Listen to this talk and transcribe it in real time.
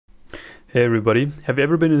Hey everybody, have you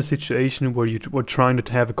ever been in a situation where you were trying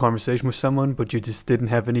to have a conversation with someone but you just didn't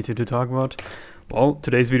have anything to talk about? Well,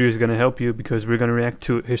 today's video is going to help you because we're going to react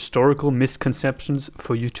to historical misconceptions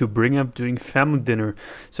for you to bring up during family dinner.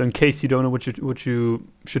 So in case you don't know what you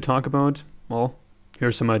should talk about, well,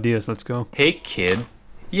 here's some ideas. Let's go. Hey kid.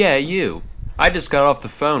 Yeah, you. I just got off the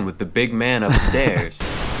phone with the big man upstairs.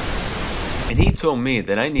 And he told me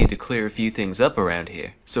that I need to clear a few things up around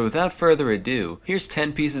here. So without further ado, here's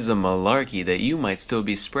 10 pieces of malarkey that you might still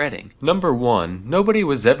be spreading. Number 1. Nobody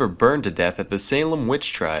was ever burned to death at the Salem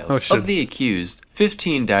witch trials. Of the accused,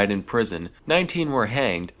 15 died in prison, 19 were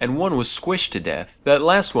hanged, and 1 was squished to death. That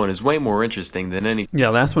last one is way more interesting than any— Yeah,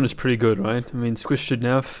 last one is pretty good, right? I mean, squished to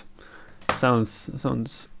death sounds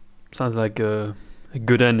like a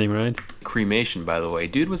good ending, right? Cremation, by the way.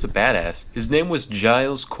 Dude was a badass. His name was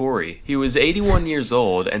Giles Corey. He was 81 years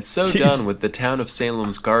old and so done with the town of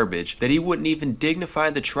Salem's garbage that he wouldn't even dignify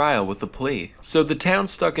the trial with a plea. So the town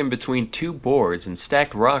stuck him between 2 boards and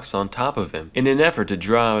stacked rocks on top of him in an effort to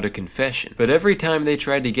draw out a confession. But every time they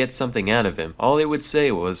tried to get something out of him, all he would say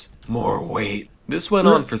was, "More weight." This went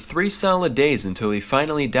on for 3 solid days until he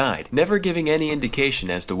finally died, never giving any indication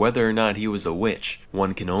as to whether or not he was a witch.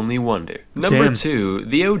 One can only wonder. Number 2,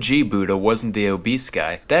 the OG Buddha wasn't the obese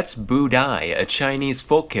guy. That's Budai, a Chinese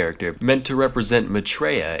folk character meant to represent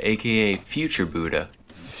Maitreya, aka Future Buddha.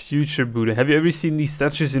 Future Buddha. Have you ever seen these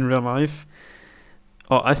statues in real life?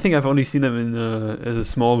 Oh, I think I've only seen them in as a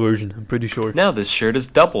small version, I'm pretty sure. Now this shirt is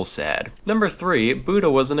double sad. Number 3, Buddha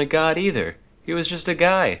wasn't a god either. He was just a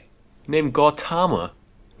guy named Gautama.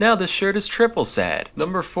 Now this shirt is triple sad.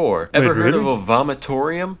 Number 4, ever heard of a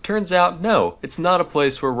vomitorium? Turns out no, it's not a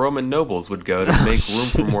place where Roman nobles would go to make room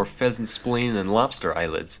for more pheasant spleen and lobster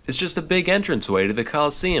eyelids. It's just a big entranceway to the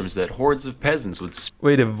Colosseums that hordes of peasants would—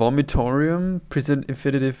 Wait, a vomitorium? Present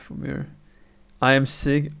infinitive where I am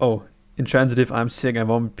sick. Oh, intransitive, I'm sick, I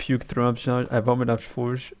vomit, puke, throw up, I vomit up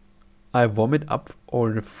force. I vomit up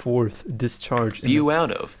or the 4th discharge. View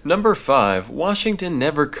out of. Number 5, Washington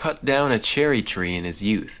never cut down a cherry tree in his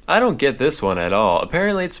youth. I don't get this one at all.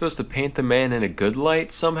 Apparently it's supposed to paint the man in a good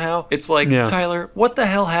light somehow. It's like, Tyler, what the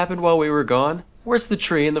hell happened while we were gone? Where's the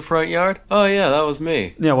tree in the front yard? Oh yeah, that was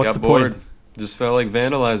me. Yeah, what's the point? Just felt like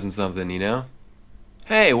vandalizing something, you know?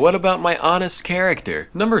 Hey, what about my honest character?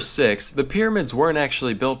 Number 6, the pyramids weren't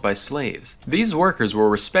actually built by slaves. These workers were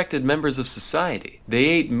respected members of society. They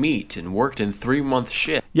ate meat and worked in 3-month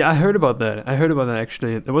shifts. Yeah, I heard about that.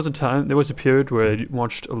 Actually. There was a period where I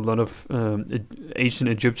watched a lot of ancient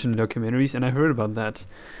Egyptian documentaries, and I heard about that.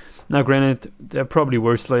 Now, granted, there probably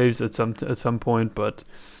were slaves at some point, but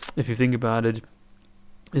if you think about it,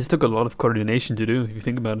 it took a lot of coordination to do, if you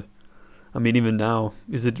think about it. I mean, even now,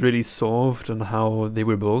 is it really solved on how they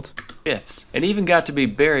were built? Shifts, and even got to be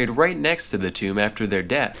buried right next to the tomb after their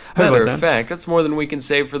death. Matter of fact, that's more than we can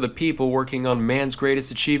say for the people working on man's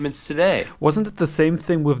greatest achievements today. Wasn't it the same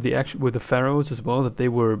thing with the pharaohs as well, that they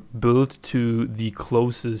were built to the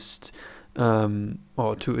closest,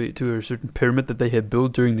 or to a certain pyramid that they had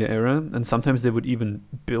built during the era, and sometimes they would even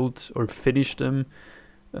build or finish them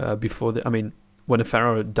before they, I mean, when a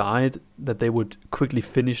pharaoh died, that they would quickly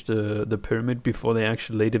finish the pyramid before they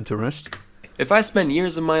actually laid him to rest? If I spent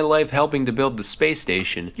years of my life helping to build the space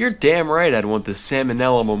station, you're damn right I'd want the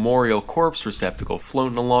Salmonella Memorial Corpse Receptacle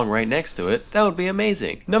floating along right next to it. That would be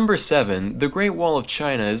amazing. Number 7, the Great Wall of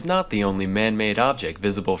China is not the only man-made object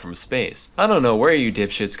visible from space. I don't know where you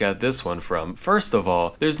dipshits got this one from. First of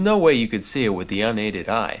all, there's no way you could see it with the unaided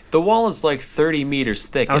eye. The wall is like 30 meters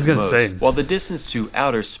thick at most, while the distance to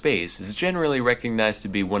outer space is generally recognized to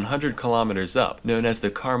be 100 kilometers up, known as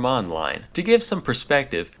the Kármán line. To give some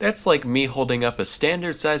perspective, that's like me holding up a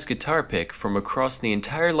standard-sized guitar pick from across the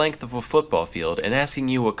entire length of a football field and asking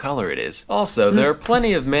you what color it is. Also, there are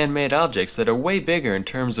plenty of man-made objects that are way bigger in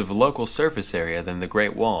terms of local surface area than the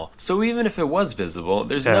Great Wall, so even if it was visible,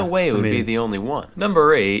 there's no way it would be the only one.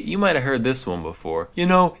 Number 8, you might have heard this one before. You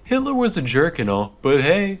know, Hitler was a jerk and all, but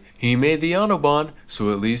hey, he made the Autobahn,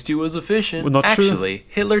 so at least he was efficient. Well, actually,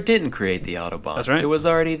 Hitler didn't create the Autobahn. That's right. It was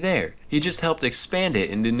already there. He just helped expand it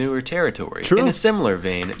into newer territory. True. In a similar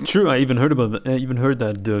vein. True, I even heard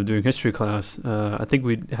that during history class. I think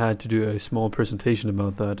we had to do a small presentation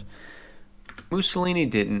about that. Mussolini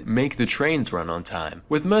didn't make the trains run on time,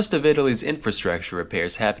 with most of Italy's infrastructure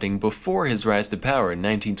repairs happening before his rise to power in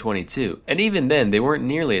 1922, and even then they weren't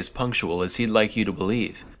nearly as punctual as he'd like you to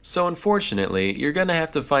believe. So unfortunately, you're gonna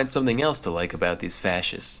have to find something else to like about these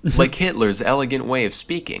fascists, like Hitler's elegant way of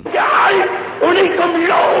speaking,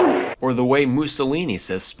 or the way Mussolini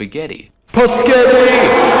says spaghetti.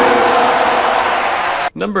 Paschetti!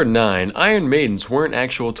 Number 9. Iron Maidens weren't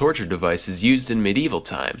actual torture devices used in medieval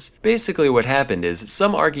times. Basically what happened is,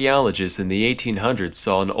 some archaeologists in the 1800s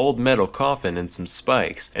saw an old metal coffin and some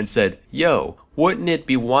spikes, and said, yo, wouldn't it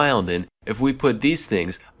be wildin' if we put these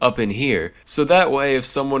things up in here, so that way if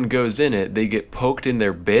someone goes in it, they get poked in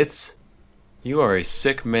their bits? You are a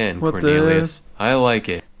sick man, What Cornelius. I like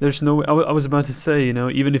it. There's no way. I was about to say, you know,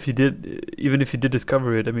 even if you did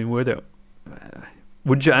discover it, I mean, were there?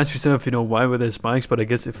 Would you ask yourself, you know, why were there spikes? But I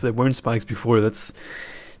guess if there weren't spikes before, that's...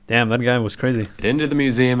 Damn, that guy was crazy. Into the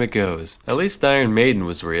museum it goes. At least Iron Maiden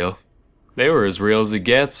was real. They were as real as it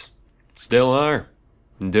gets. Still are.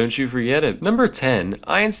 And don't you forget it. Number 10.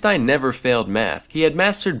 Einstein never failed math. He had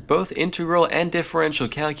mastered both integral and differential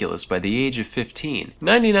calculus by the age of 15.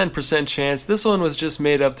 99% chance this one was just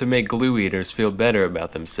made up to make glue eaters feel better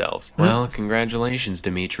about themselves. Well, congratulations,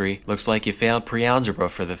 Dimitri. Looks like you failed pre-algebra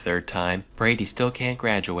for the 3rd time. Brady still can't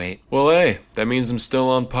graduate. Well, hey, that means I'm still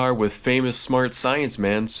on par with famous smart science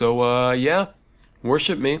man, so, yeah,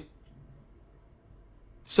 worship me.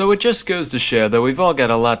 So it just goes to show that we've all got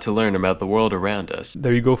a lot to learn about the world around us.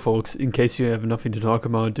 There you go, folks. In case you have nothing to talk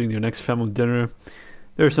about during your next family dinner,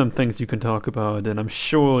 there are some things you can talk about, and I'm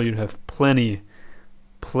sure you have plenty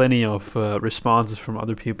of responses from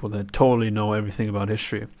other people that totally know everything about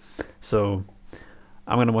history. So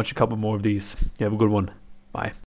I'm going to watch a couple more of these. You have a good one. Bye.